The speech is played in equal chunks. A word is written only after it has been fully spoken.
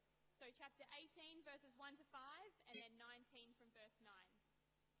chapter 18, verses 1 to 5, and then 19 from verse 9.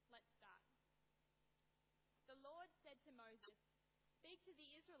 Let's start. The Lord said to Moses, "Speak to the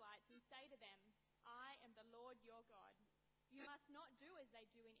Israelites and say to them, I am the Lord your God. You must not do as they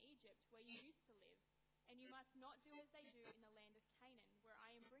do in Egypt, where you used to live, and you must not do as they do in the land of Canaan, where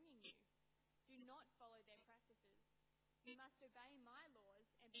I am bringing you. Do not follow their practices. You must obey my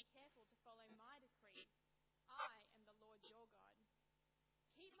laws and be careful to follow my decrees. I am the Lord your God.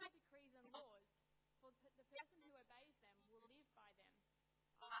 Keep my decrees and laws, for the person who obeys them will live by them.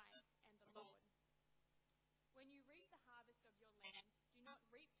 I am the Lord. When you reap the harvest of your land, do not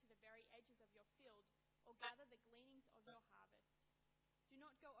reap to the very edges of your field or gather the gleanings of your harvest. Do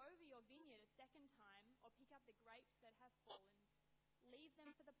not go over your vineyard a second time or pick up the grapes that have fallen. Leave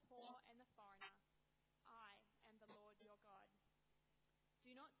them for the poor and the foreigner. I am the Lord your God.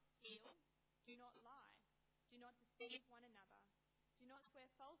 Do not steal. Do not lie. Do not deceive one another. Do not swear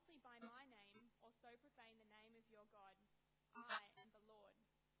falsely by my name or so profane the name of your God. I am the Lord.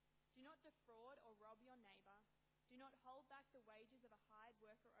 Do not defraud or rob your neighbour. Do not hold back the wages of a hired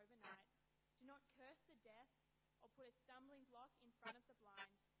worker overnight. Do not curse the deaf or put a stumbling block in front of the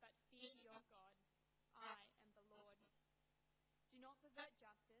blind, but fear your God. I am the Lord. Do not pervert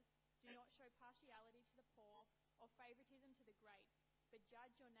justice. Do not show partiality to the poor or favouritism to the great, but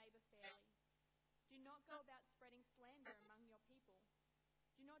judge your neighbour fairly. Do not go about spreading slander among your people.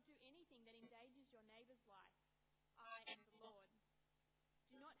 Do not do anything that endangers your neighbour's life. I am the Lord.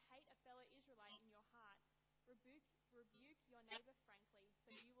 Do not hate a fellow Israelite in your heart. Rebuke your neighbour frankly,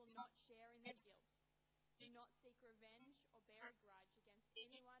 so you will not share in their guilt. Do not seek revenge or bear a grudge against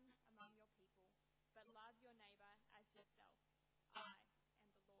anyone among your people, but love your neighbour as yourself. I am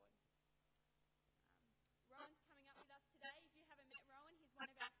the Lord. Rowan's coming up with us today. If you haven't met Rowan, he's one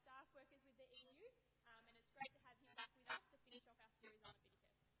of our staff workers with the EU, and it's great to have him back with us to finish off our series on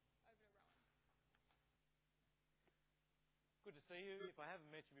Leviticus. Over to Rowan. Good to see you. If I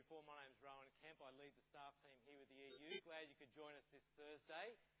haven't met you before, my name's Rowan Kemp. I lead the staff team here with the EU. Glad you could join us this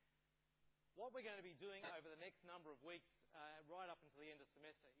Thursday. What we're going to be doing over the next number of weeks, right up until the end of the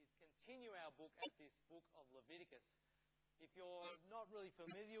semester, is continue our book at this book of Leviticus. If you're not really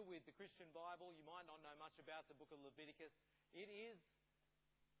familiar with the Christian Bible, you might not know much about the book of Leviticus. It is,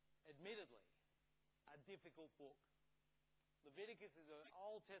 admittedly, a difficult book. Leviticus is an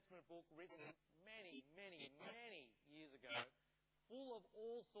Old Testament book written many years ago, full of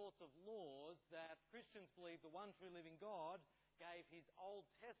all sorts of laws that Christians believe the one true living God gave his Old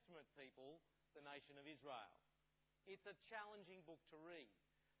Testament people, the nation of Israel. It's a challenging book to read.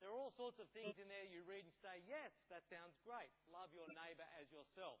 There are all sorts of things in there you read and say, yes, that sounds great. Love your neighbour as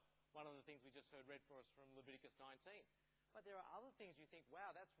yourself. One of the things we just heard read for us from Leviticus 19. But there are other things you think,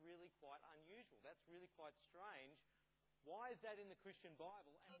 wow, that's really quite unusual. That's really quite strange. Why is that in the Christian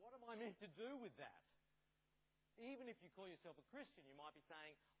Bible? And what am I meant to do with that? Even if you call yourself a Christian, you might be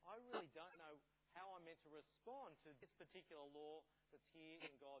saying, I really don't know how I'm meant to respond to this particular law that's here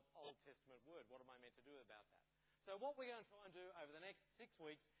in God's Old Testament word. What am I meant to do about that? So what we're going to try and do over the next 6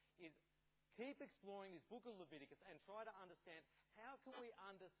 weeks is keep exploring this book of Leviticus and try to understand how can we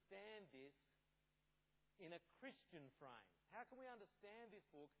understand this in a Christian frame? How can we understand this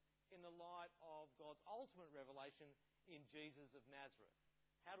book in the light of God's ultimate revelation in Jesus of Nazareth?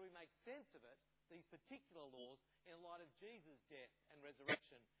 How do we make sense of it, these particular laws, in light of Jesus' death and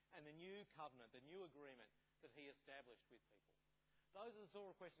resurrection and the new covenant, the new agreement that he established with people? Those are the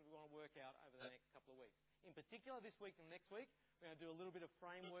sort of questions we want to work out over the next couple of weeks. In particular, this week and next week, we're going to do a little bit of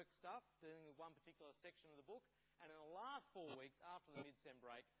framework stuff, dealing with one particular section of the book. And in the last 4 weeks, after the mid-sem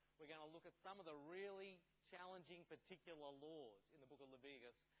break, we're going to look at some of the really challenging particular laws in the book of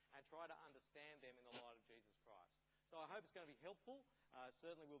Leviticus and try to understand them in the light of Jesus Christ. So I hope it's going to be helpful.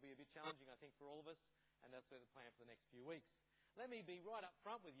 Certainly will be a bit challenging, I think, for all of us. And that's the plan for the next few weeks. Let me be right up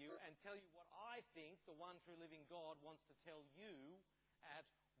front with you and tell you what I think the one true living God wants to tell you at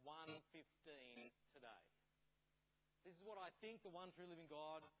 1:15 today. This is what I think the one true living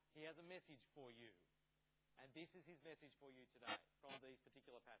God, he has a message for you. And this is his message for you today from these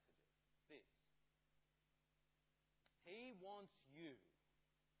particular passages. It's this. He wants you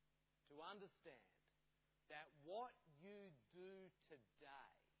to understand that what you do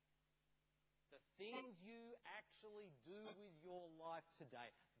today, the things you actually do with your life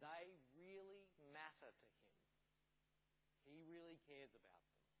today, they really matter to him. He really cares about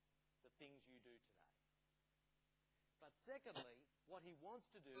them, the things you do today. But secondly, what he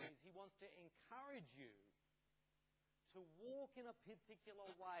wants to do is he wants to encourage you to walk in a particular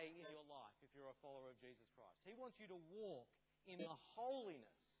way in your life if you're a follower of Jesus Christ. He wants you to walk in the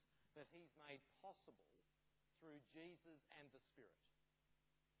holiness that he's made possible through Jesus and the Spirit.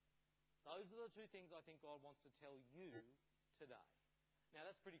 Those are the two things I think God wants to tell you today. Now,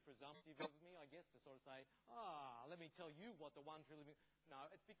 that's pretty presumptive of me, I guess, to sort of say, let me tell you what the one true living... No,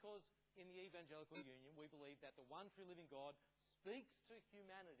 it's because in the Evangelical Union, we believe that the one true living God speaks to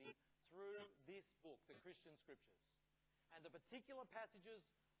humanity through this book, the Christian Scriptures. And the particular passages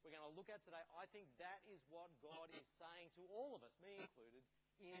we're going to look at today, I think that is what God is saying to all of us, me included,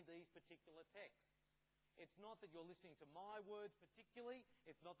 in these particular texts. It's not that you're listening to my words particularly.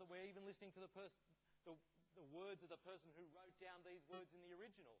 It's not that we're even listening to the words of the person who wrote down these words in the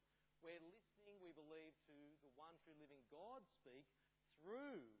original. We're listening, we believe, to the one true living God speak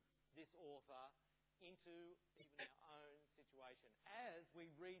through this author into even our own situation as we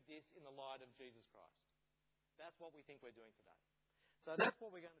read this in the light of Jesus Christ. That's what we think we're doing today. So that's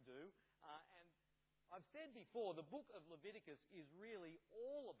what we're going to do. And I've said before, the book of Leviticus is really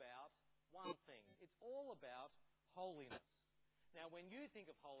all about one thing. It's all about holiness. Now, when you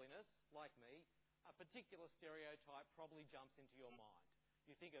think of holiness, like me, a particular stereotype probably jumps into your mind.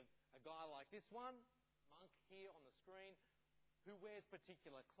 You think of a guy like this one, monk here on the screen, who wears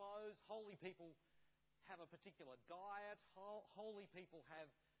particular clothes. Holy people have a particular diet. Holy people have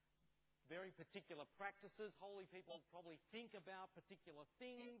very particular practices. Holy people probably think about particular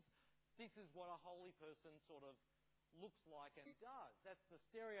things. This is what a holy person sort of looks like and does. That's the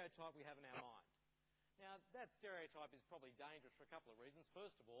stereotype we have in our mind. Now, that stereotype is probably dangerous for a couple of reasons.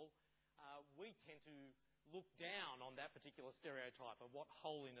 First of all, we tend to look down on that particular stereotype of what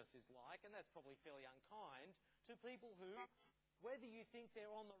holiness is like, and that's probably fairly unkind to people who, whether you think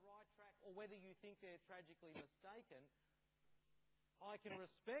they're on the right track or whether you think they're tragically mistaken, I can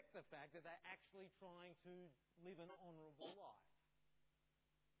respect the fact that they're actually trying to live an honourable life.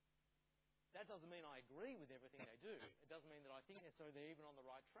 That doesn't mean I agree with everything they do. It doesn't mean that I think necessarily they're even on the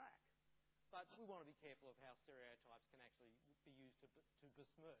right track. But we want to be careful of how stereotypes can actually be used to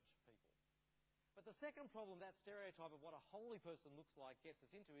besmirch people. But the second problem that stereotype of what a holy person looks like gets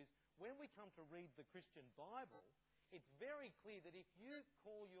us into is when we come to read the Christian Bible, it's very clear that if you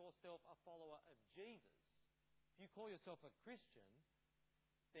call yourself a follower of Jesus, if you call yourself a Christian,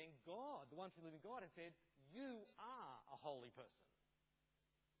 then God, the one true living God, has said, you are a holy person.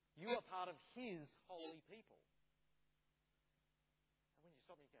 You are part of His holy people. And when you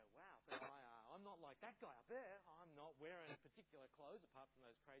stop and you go, wow, but I'm not like that guy up there. I'm not wearing particular clothes apart from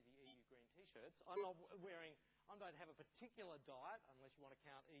those crazy EU green T-shirts. I don't have a particular diet, unless you want to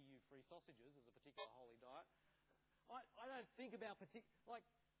count EU free sausages as a particular holy diet. I don't think about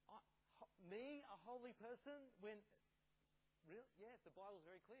me, a holy person, when... Really? Yes, the Bible's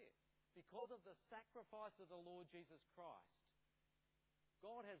very clear. Because of the sacrifice of the Lord Jesus Christ,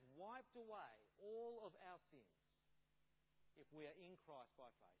 God has wiped away all of our sins if we are in Christ by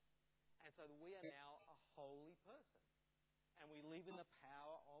faith. And so we are now a holy person. And we live in the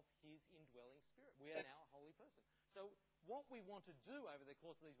power of His indwelling Spirit. We are now a holy person. So what we want to do over the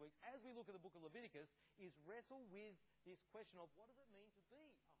course of these weeks, as we look at the book of Leviticus, is wrestle with this question of what does it mean to be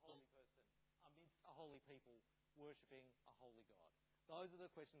a holy person amidst a holy people worshipping a holy God. Those are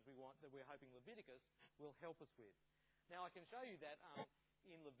the questions we want, that we're hoping Leviticus will help us with. Now, I can show you that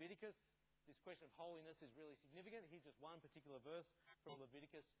in Leviticus, this question of holiness is really significant. Here's just one particular verse from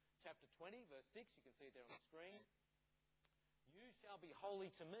Leviticus chapter 20, verse 6. You can see it there on the screen. You shall be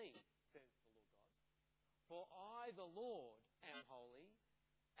holy to me, says the Lord God. For I, the Lord, am holy,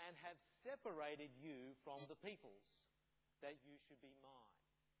 and have separated you from the peoples, that you should be mine.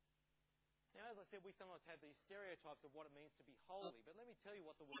 Now, as I said, we sometimes have these stereotypes of what it means to be holy, but let me tell you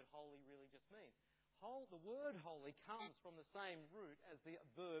what the word holy really just means. The word holy comes from the same root as the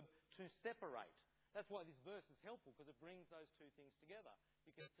verb to separate. That's why this verse is helpful, because it brings those two things together.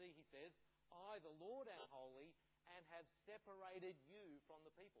 You can see he says, I, the Lord, am holy, and have separated you from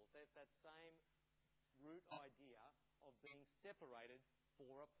the peoples. That's that same root idea of being separated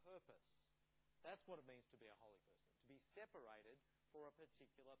for a purpose. That's what it means to be a holy person, to be separated for a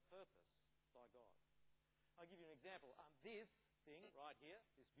particular purpose by God. I'll give you an example. This thing right here,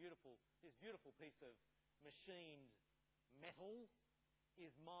 this beautiful piece of machined metal,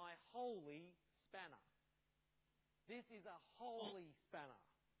 is my holy spanner. This is a holy spanner.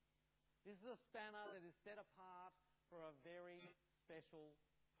 This is a spanner that is set apart for a very special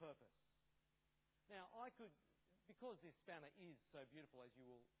purpose. Now, because this spanner is so beautiful, as you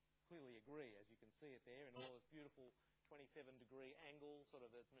will clearly agree, as you can see it there, in all its beautiful 27-degree angle, sort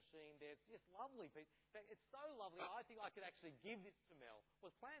of its machine there. It's just lovely. In fact, it's so lovely, I think I could actually give this to Mel.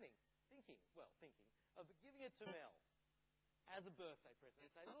 Was thinking of giving it to Mel as a birthday present.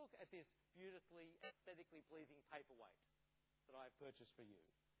 And say, look at this beautifully, aesthetically pleasing paperweight that I've purchased for you.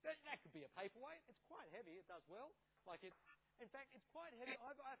 That could be a paperweight. It's quite heavy. It does well. In fact, it's quite heavy.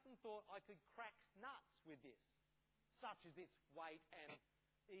 I've often thought I could crack nuts with this, such as its weight and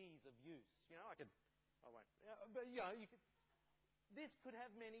ease of use. This could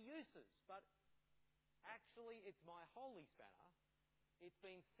have many uses, but actually it's my holy spanner. It's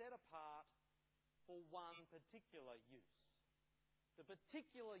been set apart for one particular use. The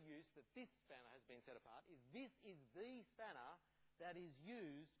particular use that this spanner has been set apart is this is the spanner that is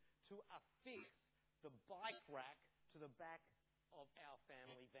used to affix the bike rack to the back of our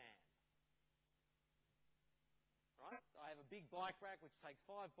family van. Right? I have a big bike rack which takes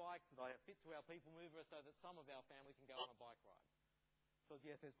 5 bikes that I fit to our people mover so that some of our family can go on a bike ride. Because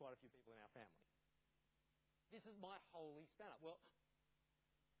yes, there's quite a few people in our family. This is my holy spanner. Well,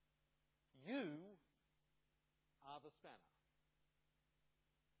 you are the spanner.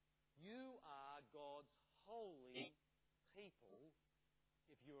 You are God's holy people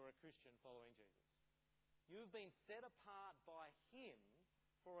if you are a Christian following Jesus. You've been set apart by Him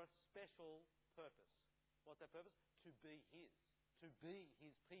for a special purpose. What's that purpose? To be His. To be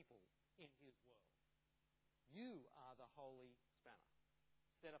His people in His world. You are the holy spanner.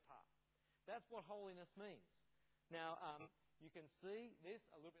 Set apart. That's what holiness means. Now, you can see this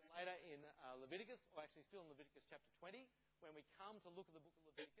a little bit later in Leviticus, or actually still in Leviticus chapter 20. When we come to look at the book of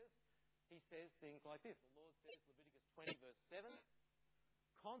Leviticus, he says things like this. The Lord says, Leviticus 20 verse 7,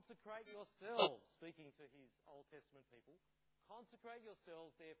 consecrate yourselves, speaking to his Old Testament people, consecrate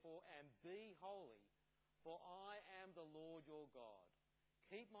yourselves therefore and be holy, for I am the Lord your God.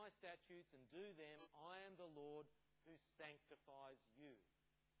 Keep my statutes and do them. I am the Lord who sanctifies you.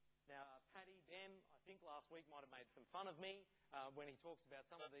 Now, Paddy, Ben, I think last week might have made some fun of me when he talks about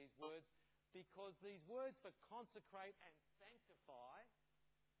some of these words, because these words for consecrate and sanctify,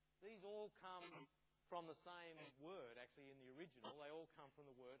 these all come from the same word, actually, in the original. They all come from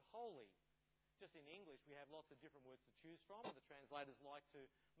the word holy. Just in English, we have lots of different words to choose from, and the translators like to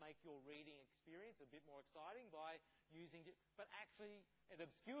make your reading experience a bit more exciting by using it. But actually, it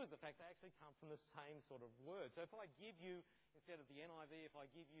obscures the fact they actually come from the same sort of word. So if I give you, instead of the NIV, if I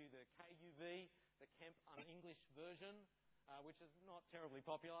give you the KUV, the Kemp English version, which is not terribly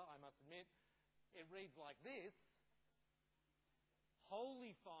popular, I must admit, it reads like this: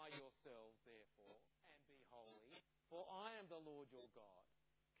 Holify yourselves, therefore, and be holy, for I am the Lord your God.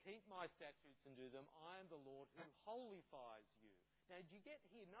 Keep my statutes and do them. I am the Lord who holifies you. Now, did you get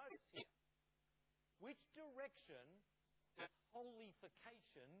here? Notice here. Which direction does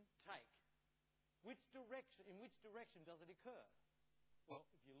holification take? In which direction does it occur? Well,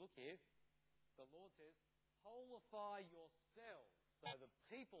 if you look here, the Lord says, holify yourselves. So the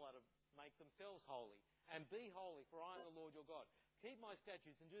people are to make themselves holy. And be holy, for I am the Lord your God. Keep my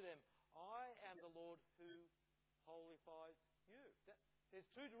statutes and do them. I am the Lord who holifies you. There's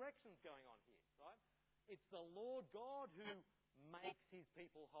two directions going on here, right? It's the Lord God who makes his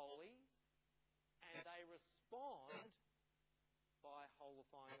people holy, and they respond by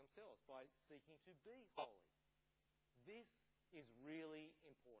holifying themselves, by seeking to be holy. This is really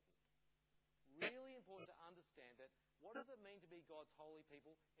important. Really important to understand that what does it mean to be God's holy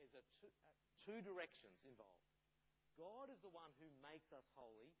people is two directions involved. God is the one who makes us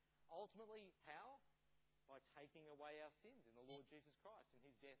holy. Ultimately, how? By taking away our sins in the Lord Jesus Christ in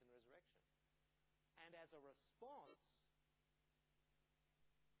his death and resurrection. And as a response,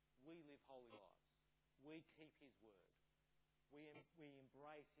 we live holy lives. We keep his word. We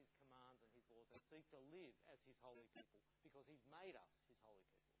embrace his commands and his laws and seek to live as his holy people because he's made us his holy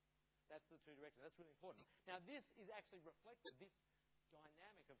people. That's the two directions. That's really important. Now, this is actually reflected, this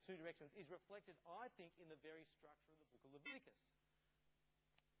dynamic of two directions is reflected, I think, in the very structure of the book of Leviticus.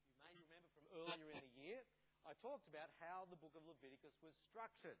 You may remember from earlier in the year, I talked about how the book of Leviticus was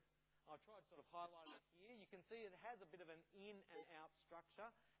structured. I've tried to sort of highlight it here. You can see it has a bit of an in and out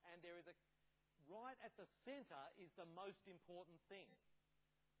structure, and there is right at the centre is the most important thing.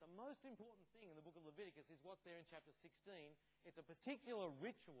 The most important thing in the book of Leviticus is what's there in chapter 16. It's a particular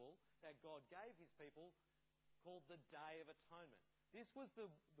ritual that God gave his people called the Day of Atonement. This was the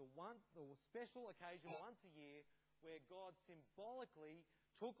special occasion once a year where God symbolically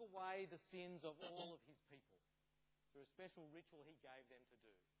took away the sins of all of his people through a special ritual he gave them to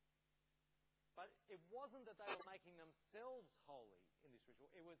do. But it wasn't that they were making themselves holy in this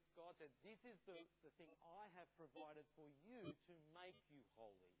ritual. It was God said, this is the thing I have provided for you to make you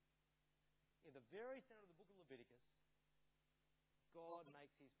holy. In the very centre of the book of Leviticus, God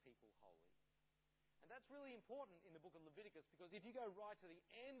makes his people holy. And that's really important in the book of Leviticus because if you go right to the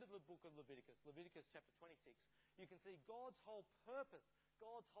end of the book of Leviticus, Leviticus chapter 26, you can see God's whole purpose,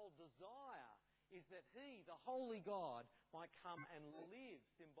 God's whole desire is that he, the holy God, might come and live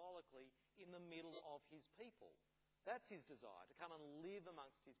symbolically in the middle of his people. That's his desire, to come and live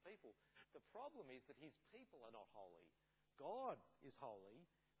amongst his people. The problem is that his people are not holy. God is holy,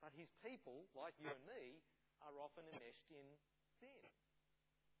 but his people, like you and me, are often enmeshed in sin.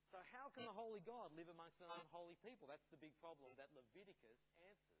 So how can the holy God live amongst an unholy people? That's the big problem that Leviticus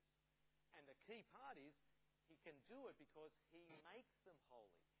answers. And the key part is he can do it because he makes them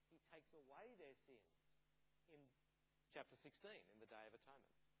holy. He takes away their sins in chapter 16, in the Day of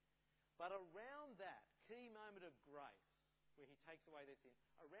Atonement. But around that key moment of grace, where he takes away their sin,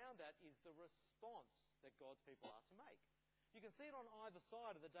 around that is the response that God's people are to make. You can see it on either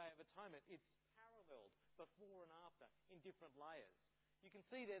side of the Day of Atonement. It's paralleled before and after in different layers. You can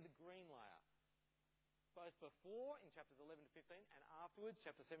see there the green layer, both before in chapters 11 to 15 and afterwards,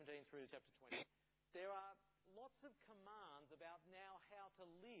 chapter 17 through to chapter 20. There are lots of commands about now how to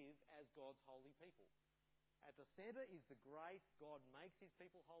live as God's holy people. At the centre is the grace. God makes his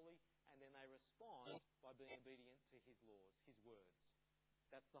people holy, and then they respond by being obedient to his laws, his words.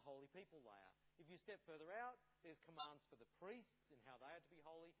 That's the holy people layer. If you step further out, there's commands for the priests and how they are to be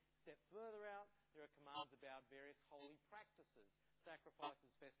holy. Step further out, there are commands about various holy practices, sacrifices,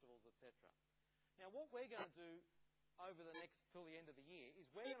 festivals, etc. Now, what we're going to do over the next till the end of the year is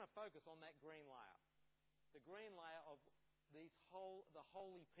we're going to focus on that green layer, the green layer of the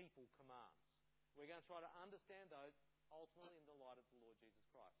holy people commands. We're going to try to understand those ultimately in the light of the Lord Jesus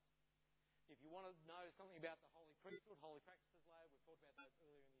Christ. If you want to know something about the holy priesthood, holy practices layer, we've talked about those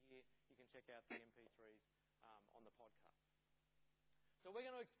earlier in the year. You can check out the MP3s on the podcast. So we're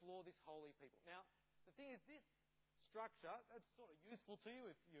going to explore this holy people. Now, the thing is, this structure, that's sort of useful to you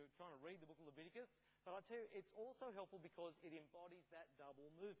if you're trying to read the book of Leviticus, but I tell you, it's also helpful because it embodies that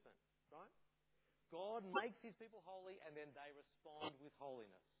double movement, right? God makes his people holy, and then they respond with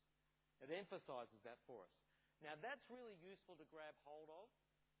holiness. It emphasises that for us. Now, that's really useful to grab hold of,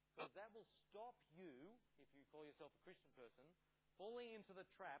 because that will stop you, if you call yourself a Christian person, falling into the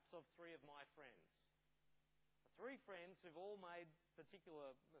traps of three of my friends. Three friends who've all made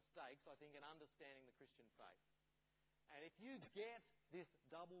particular mistakes, I think, in understanding the Christian faith. And if you get this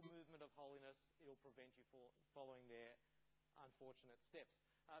double movement of holiness, it'll prevent you following their unfortunate steps.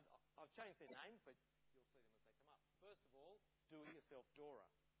 I've changed their names, but you'll see them as they come up. First of all, Do-It-Yourself Dora.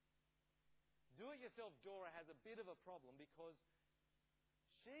 Do-It-Yourself Dora has a bit of a problem because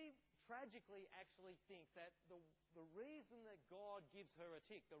she tragically actually thinks that the reason that God gives her a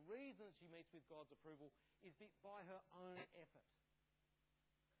tick, the reason that she meets with God's approval, is by her own effort.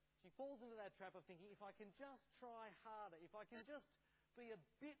 She falls into that trap of thinking, if I can just try harder, if I can just be a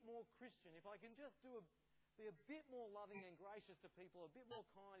bit more Christian, if I can just be a bit more loving and gracious to people, a bit more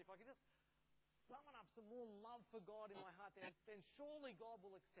kind, if I can just summon up some more love for God in my heart, then surely God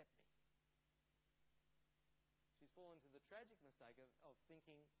will accept me. She's fallen into the tragic mistake of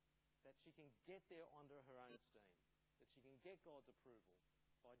thinking that she can get there under her own steam, that she can get God's approval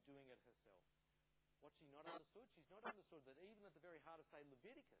by doing it herself. What she's not understood that even at the very heart of, say,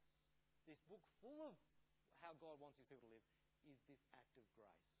 Leviticus, this book full of how God wants his people to live, is this act of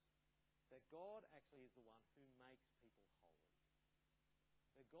grace. That God actually is the one who makes people holy.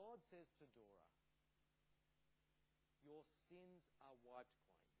 That God says to Dora, your sins are wiped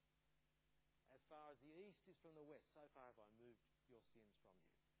clean. As far as the east is from the west, so far have I moved your sins from you.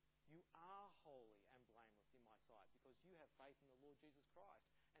 You are holy and blameless in my sight because you have faith in the Lord Jesus Christ,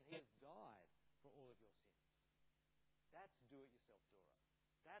 and he has died for all of your sins. That's Do-It-Yourself Dora.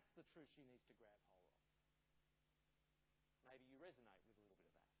 That's the truth she needs to grab hold of. Maybe you resonate with a little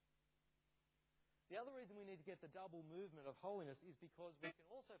bit of that. The other reason we need to get the double movement of holiness is because we can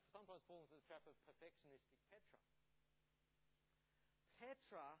also sometimes fall into the trap of perfectionistic Petra.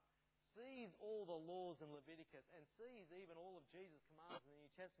 Petra sees all the laws in Leviticus and sees even all of Jesus' commands in the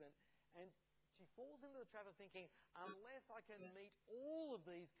New Testament, and she falls into the trap of thinking, unless I can meet all of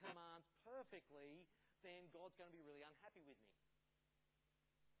these commands perfectly, then God's going to be really unhappy with me.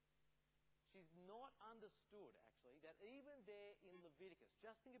 She's not understood, actually, that even there in Leviticus,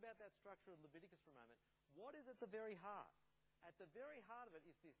 just think about that structure of Leviticus for a moment, what is at the very heart? At the very heart of it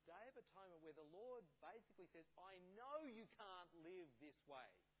is this Day of Atonement where the Lord basically says, I know you can't live this way.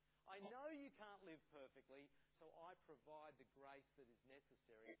 I know you can't live perfectly, so I provide the grace that is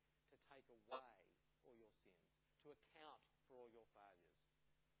necessary to take away all your sins, to account for all your failures.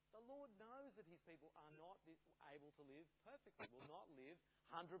 The Lord knows that his people are not able to live perfectly, will not live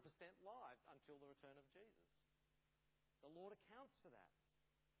 100% lives until the return of Jesus. The Lord accounts for that.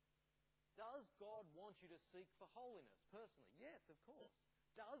 Does God want you to seek for holiness personally? Yes, of course.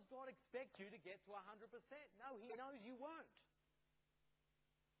 Does God expect you to get to 100%? No, he knows you won't.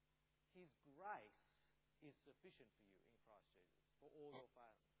 His grace is sufficient for you in Christ Jesus, for all your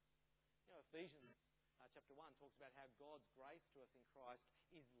failings. You know, Ephesians chapter 1 talks about how God's grace to us in Christ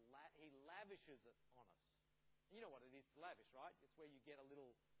is He lavishes it on us. And you know what it is to lavish, right? It's where you get a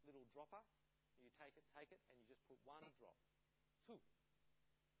little dropper, you take it, and you just put one drop. Two.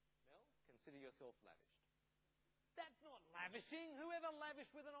 Mel, consider yourself lavished. That's not lavishing. Whoever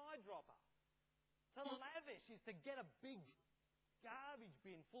lavished with an eyedropper? To lavish is to get a big garbage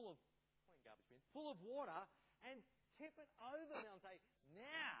bin full of water and tip it over Mel and say,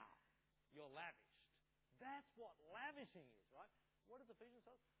 now you're lavished. That's what lavishing is, right? What does Ephesians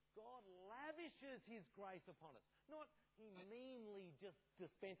say? God lavishes His grace upon us. Not He meanly just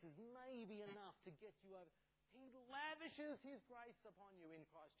dispenses maybe enough to get you over. He lavishes His grace upon you in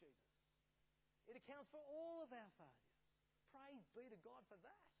Christ Jesus. It accounts for all of our failures. Praise be to God for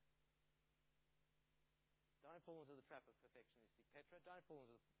that. Don't fall into the trap of perfectionistic Petra. Don't fall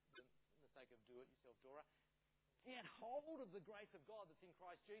into the mistake of do-it-yourself Dora. Get hold of the grace of God that's in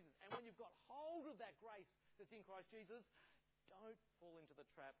Christ Jesus. And when you've got hold of that grace that's in Christ Jesus, don't fall into the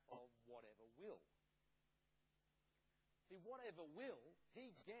trap of whatever will. See, whatever will,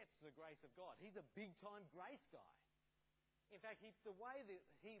 he gets the grace of God. He's a big-time grace guy. In fact, the way that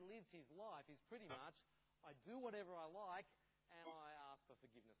he lives his life is pretty much, I do whatever I like and I ask for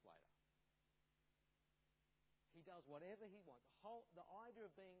forgiveness later. He does whatever he wants. The idea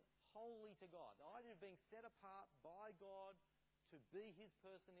of being holy to God, the idea of being set apart by God to be His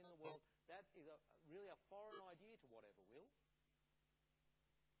person in the world, that is really a foreign idea to whatever will.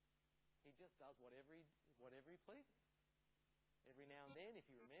 He just does whatever he pleases. Every now and then, if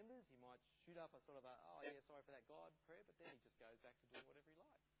he remembers, he might shoot up a sort of sorry for that God prayer, but then he just goes back to doing whatever he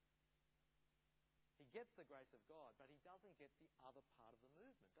likes. He gets the grace of God, but he doesn't get the other part of the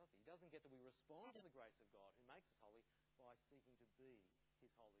movement, does he? He doesn't get that we respond to the grace of God, who makes us holy, by seeking to be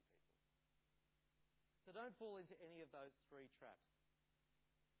His holy people. So don't fall into any of those three traps.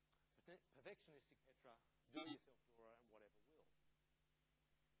 Perfectionistic Petra, do-it-yourself Dora, and whatever will.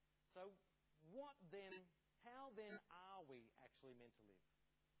 So how then are we actually meant to live?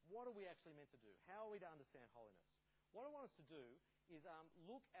 What are we actually meant to do? How are we to understand holiness? What I want us to do is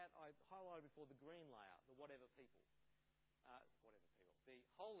look at, I highlighted before, the green layer, the whatever people. The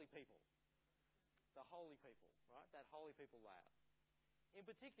holy people. The holy people, right? That holy people layer. In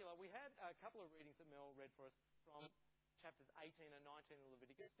particular, we had a couple of readings that Mel read for us from chapters 18 and 19 of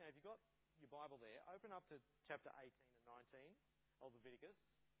Leviticus. Now, if you've got your Bible there, open up to chapter 18 and 19 of Leviticus.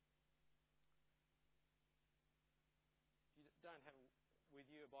 If you don't have a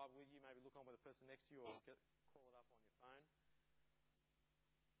Bible with you, maybe look on with the person next to you or call it up on your phone.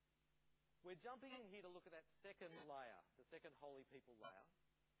 We're jumping in here to look at that second layer, the second holy people layer.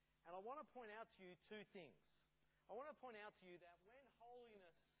 And I want to point out to you two things. I want to point out to you that when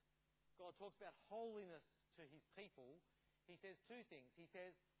God talks about holiness to His people, He says two things. He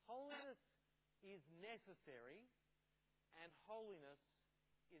says holiness is necessary and holiness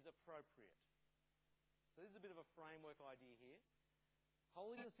is appropriate. So this is a bit of a framework idea here.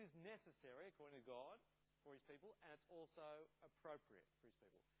 Holiness is necessary, according to God, for His people, and it's also appropriate for His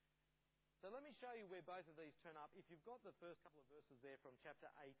people. So let me show you where both of these turn up. If you've got the first couple of verses there from chapter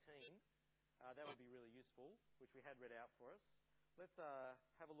 18, that would be really useful, which we had read out for us. Let's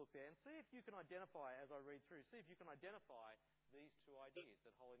have a look there and see if you can identify, as I read through, see if you can identify these two ideas,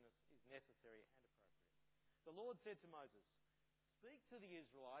 that holiness is necessary and appropriate. The Lord said to Moses, "Speak to the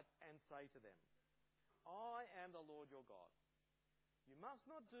Israelites and say to them, I am the Lord your God. You must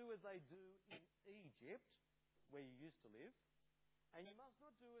not do as they do in Egypt, where you used to live, and you must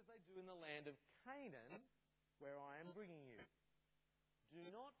not do as they do in the land of Canaan, where I am bringing you. Do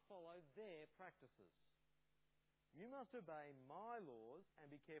not follow their practices. You must obey my laws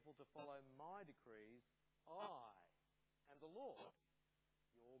and be careful to follow my decrees. I am the Lord,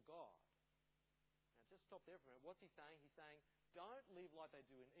 your God." Now just stop there for a minute. What's he saying? He's saying, don't live like they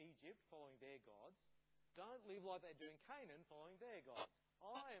do in Egypt, following their gods. Don't live like they do in Canaan, following their gods.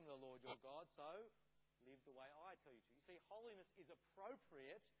 I am the Lord your God, so live the way I tell you to. You see, holiness is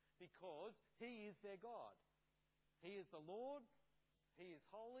appropriate because He is their God. He is the Lord. He is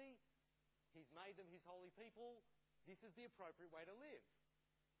holy. He's made them His holy people. This is the appropriate way to live,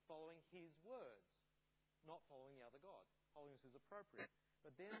 following His words, not following the other gods. Holiness is appropriate.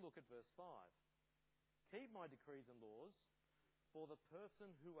 But then look at verse 5. Keep my decrees and laws, for the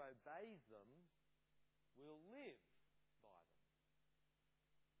person who obeys them will live by them.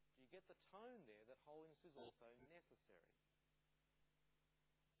 Do you get the tone there that holiness is also necessary?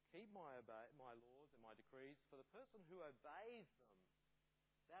 Keep my laws and my decrees, for the person who obeys them,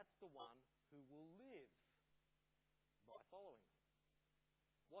 that's the one who will live by following them.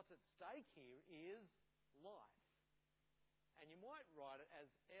 What's at stake here is life. And you might write it as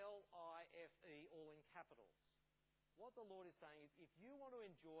life. L-I-F-E, all in capitals. What the Lord is saying is, if you want to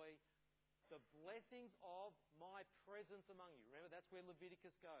enjoy the blessings of my presence among you, remember that's where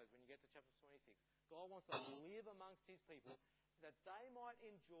Leviticus goes when you get to chapter 26. God wants to live amongst his people that they might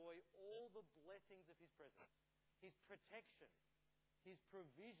enjoy all the blessings of his presence, his protection, his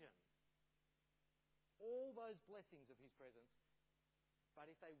provision, all those blessings of his presence.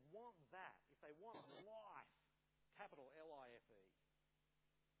 But if they want that, if they want life, capital L-I-F-E,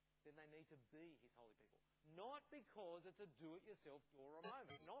 then they need to be his holy people. Not because it's a do-it-yourself Dora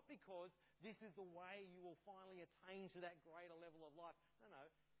moment. Not because this is the way you will finally attain to that greater level of life. No.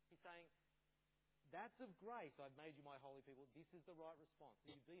 He's saying, that's of grace I've made you my holy people. This is the right response,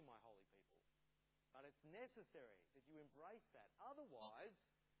 that you be my holy people. But it's necessary that you embrace that. Otherwise,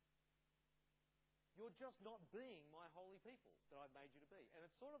 you're just not being my holy people that I've made you to be. And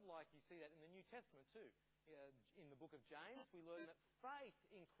it's sort of like you see that in the New Testament too. In the book of James, we learn that faith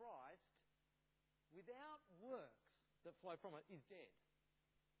in Christ without works that flow from it is dead.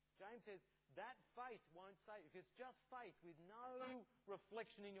 James says that faith won't save you. If it's just faith with no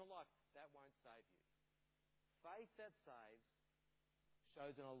reflection in your life, that won't save you. Faith that saves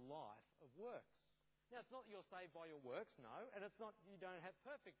shows in a life of works. Now, it's not that you're saved by your works, no, and it's not you don't have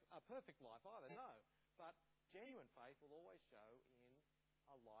a perfect life either, no. But genuine faith will always show in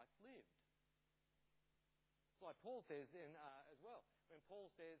a life lived. It's like Paul says as well. When Paul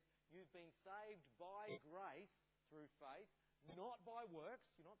says, you've been saved by grace through faith, not by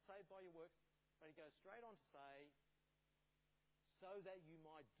works. You're not saved by your works. But he goes straight on to say, so that you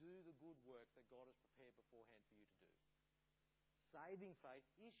might do the good works that God has prepared beforehand for you to do. Saving faith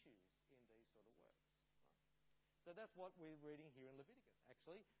issues in these sort of works. Right? So that's what we're reading here in Leviticus.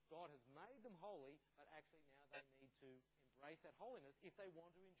 Actually, God has made them holy, but actually now they need to embrace that holiness if they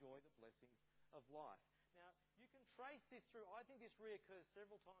want to enjoy the blessings of life. Now, you can trace this through. I think this reoccurs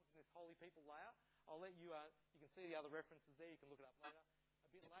several times in this holy people layout. I'll let you, you can see the other references there. You can look it up later. A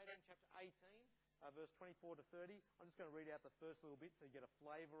bit later in chapter 18, verse 24 to 30. I'm just going to read out the first little bit so you get a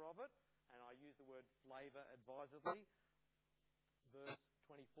flavour of it. And I use the word flavour advisedly. Verse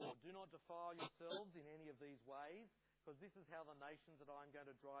 24. Do not defile yourselves in any of these ways, because this is how the nations that I'm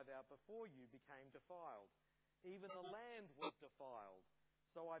going to drive out before you became defiled. Even the land was defiled.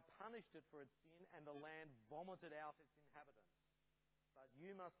 So I punished it for its sin, and the land vomited out its inhabitants. But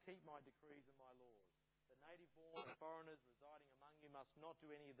you must keep my decrees and my laws. The native-born foreigners residing among you must not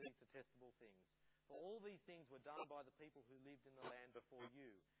do any of these detestable things. For all these things were done by the people who lived in the land before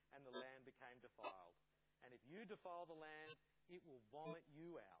you, and the land became defiled. And if you defile the land, it will vomit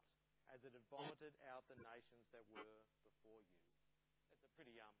you out, as it had vomited out the nations that were before you. That's a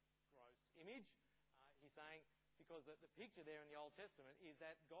pretty gross image. He's saying, because the picture there in the Old Testament is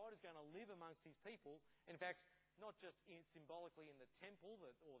that God is going to live amongst his people. In fact, not just symbolically in the temple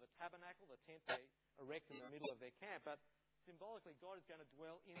or the tabernacle, the tent they erect in the middle of their camp, but symbolically God is going to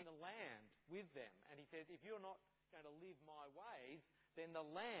dwell in the land with them. And he says, if you're not going to live my ways, then the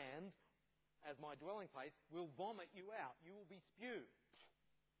land, as my dwelling place, will vomit you out. You will be spewed,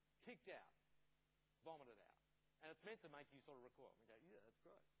 kicked out, vomited out. And it's meant to make you sort of recoil and go, yeah, that's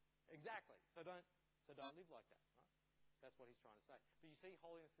gross. Exactly. So don't live like that. Right? That's what he's trying to say. But you see,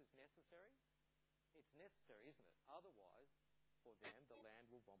 holiness is necessary. It's necessary, isn't it? Otherwise, for them, the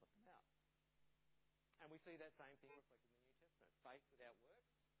land will vomit them out. And we see that same thing reflected in the New Testament. Faith without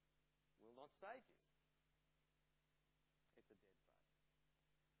works will not save you. It's a dead faith.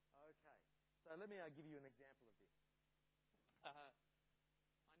 Okay. So let me give you an example of this. I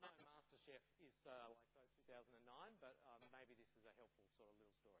know MasterChef is like so 2009, but maybe this is a helpful sort of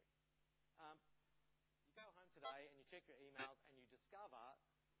little story. You go home today and you check your emails and you discover,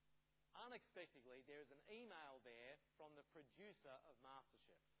 unexpectedly, there is an email there from the producer of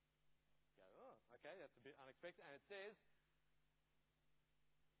MasterChef. You go, oh, okay, that's a bit unexpected. And it says,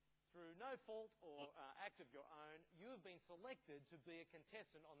 through no fault or act of your own, you have been selected to be a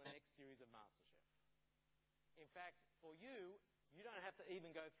contestant on the next series of MasterChef. In fact, for you, you don't have to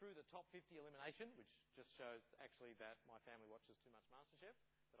even go through the top 50 elimination, which just shows actually that my family watches too much MasterChef,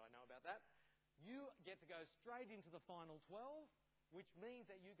 that I know about that. You get to go straight into the final 12, which means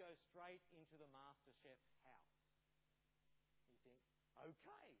that you go straight into the MasterChef house. You think,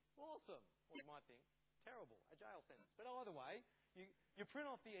 okay, awesome. Or you might think, terrible, a jail sentence. But either way, you print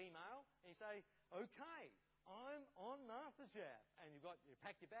off the email and you say, okay, I'm on MasterChef. And you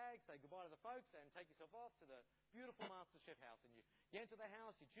pack your bags, say goodbye to the folks and take yourself off to the beautiful MasterChef house. And you get into the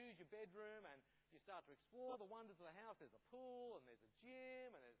house, you choose your bedroom and you start to explore the wonders of the house. There's a pool and there's a gym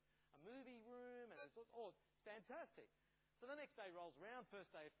and there's a movie room and it's it's fantastic. So the next day rolls around,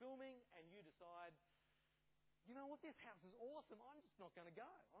 first day of filming, and you decide, you know what, this house is awesome. I'm just not going to go.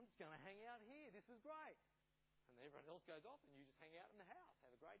 I'm just going to hang out here. This is great. And then everyone else goes off and you just hang out in the house.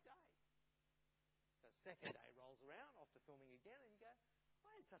 Have a great day. The second day rolls around, off to filming again, and you go,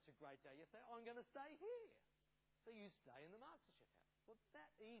 I had such a great day yesterday. I'm going to stay here. So you stay in the MasterChef house. Well,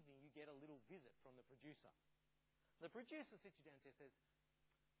 that evening you get a little visit from the producer. The producer sits you down and says,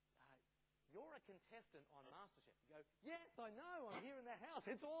 you're a contestant on MasterChef. You go, yes, I know. I'm here in the house.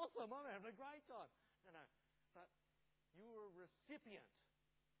 It's awesome. I'm having a great time. No. But you were a recipient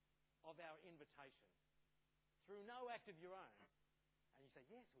of our invitation through no act of your own. And you say,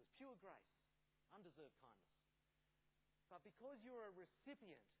 yes, it was pure grace, undeserved kindness. But because you're a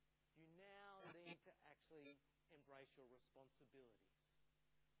recipient, you now need to actually embrace your responsibilities.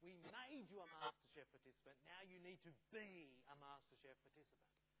 We made you a MasterChef participant. Now you need to be a MasterChef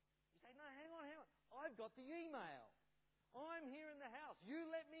participant. You say, no, hang on. I've got the email. I'm here in the house. You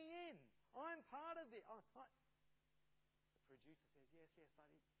let me in. I'm part of it. The producer says, yes, but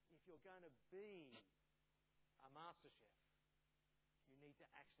if you're going to be a MasterChef, you need to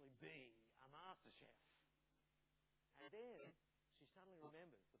actually be a MasterChef. And then she suddenly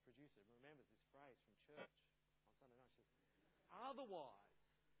remembers, the producer remembers this phrase from church on Sunday night. She says, otherwise,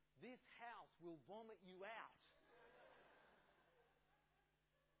 this house will vomit you out.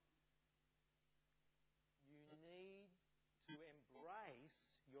 You need to embrace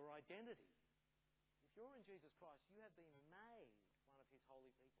your identity. If you're in Jesus Christ, you have been made one of His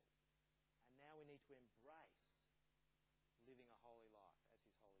holy people. And now we need to embrace living a holy life as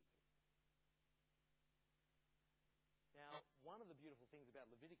His holy people. Now, one of the beautiful things about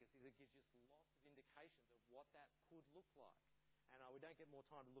Leviticus is it gives us lots of indications of what that could look like. And we don't get more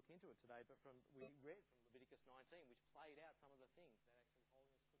time to look into it today, but we read from Leviticus 19, which played out some of the things that actually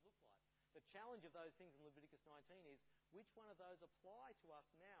holiness could look like. The challenge of those things in Leviticus 19 is which one of those apply to us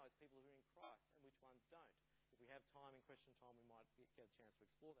now as people who are in Christ and which ones don't. If we have time in question time, we might get a chance to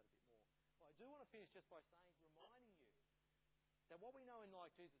explore that a bit more. But I do want to finish just by reminding you that what we know in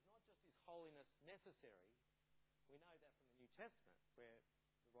like Jesus, not just is holiness necessary, we know that from the New Testament, where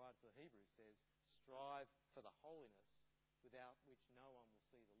the writer to the Hebrews says, strive for the holiness without which no one will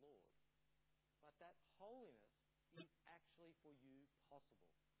see the Lord. But that holiness is actually for you possible.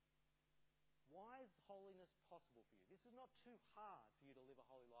 Why is holiness possible for you? This is not too hard for you to live a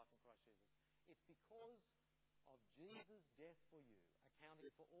holy life in Christ Jesus. It's because of Jesus' death for you,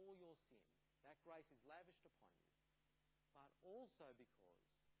 accounting for all your sin. That grace is lavished upon you. But also because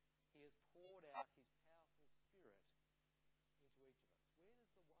He has poured out His powerful Spirit into each of us. Where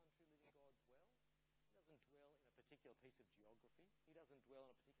does the one true living God dwell? He doesn't dwell in a particular piece of geography. He doesn't dwell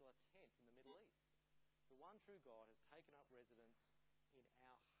in a particular tent in the Middle East. The one true God has taken up residence in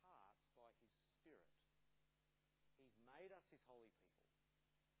our hearts by His Spirit. He's made us His holy people.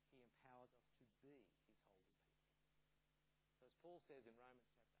 He empowers us to be His holy people. So as Paul says in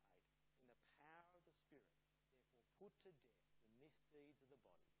Romans chapter 8, in the power of the Spirit, therefore put to death the misdeeds of the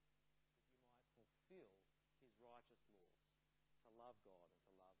body, that you might fulfill His righteous laws, to love God and to